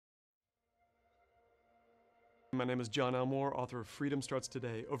My name is John Elmore, author of Freedom Starts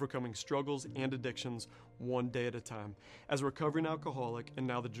Today, Overcoming Struggles and Addictions One Day at a Time. As a recovering alcoholic and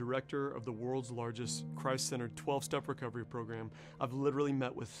now the director of the world's largest Christ-centered 12-step recovery program, I've literally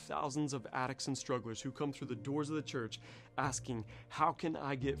met with thousands of addicts and strugglers who come through the doors of the church asking, how can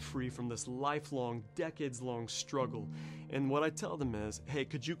I get free from this lifelong, decades-long struggle? And what I tell them is, hey,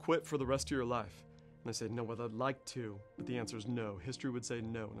 could you quit for the rest of your life? And I say, no, well, I'd like to, but the answer is no. History would say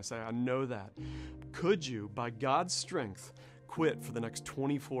no. And I say, I know that. Could you, by God's strength, quit for the next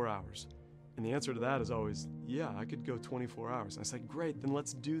 24 hours? And the answer to that is always, yeah, I could go 24 hours. And I say, great, then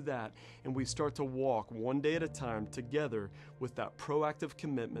let's do that. And we start to walk one day at a time together with that proactive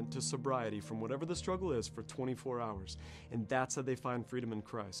commitment to sobriety from whatever the struggle is for 24 hours. And that's how they find freedom in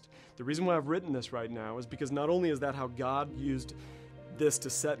Christ. The reason why I've written this right now is because not only is that how God used this to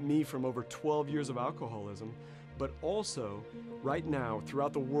set me from over 12 years of alcoholism, but also right now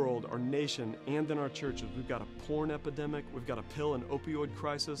throughout the world, our nation and in our churches, we've got a porn epidemic, we've got a pill and opioid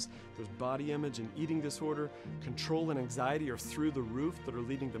crisis, there's body image and eating disorder, control and anxiety are through the roof that are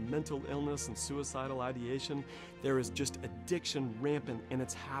leading to mental illness and suicidal ideation. There is just addiction rampant, and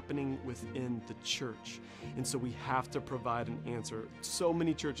it's happening within the church. And so we have to provide an answer. So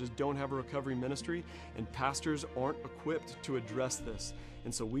many churches don't have a recovery ministry, and pastors aren't equipped to address this.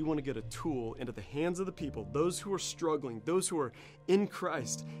 And so we want to get a tool into the hands of the people, those who are struggling, those who are in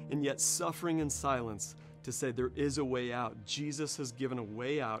Christ and yet suffering in silence, to say there is a way out. Jesus has given a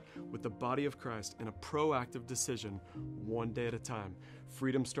way out with the body of Christ in a proactive decision, one day at a time.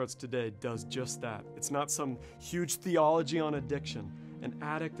 Freedom Starts Today does just that. It's not some huge theology on addiction. An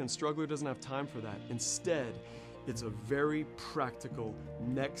addict and struggler doesn't have time for that. Instead, it's a very practical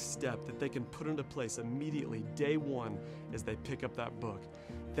next step that they can put into place immediately, day one, as they pick up that book.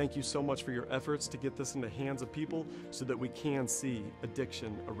 Thank you so much for your efforts to get this in the hands of people so that we can see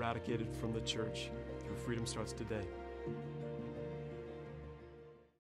addiction eradicated from the church through Freedom Starts Today.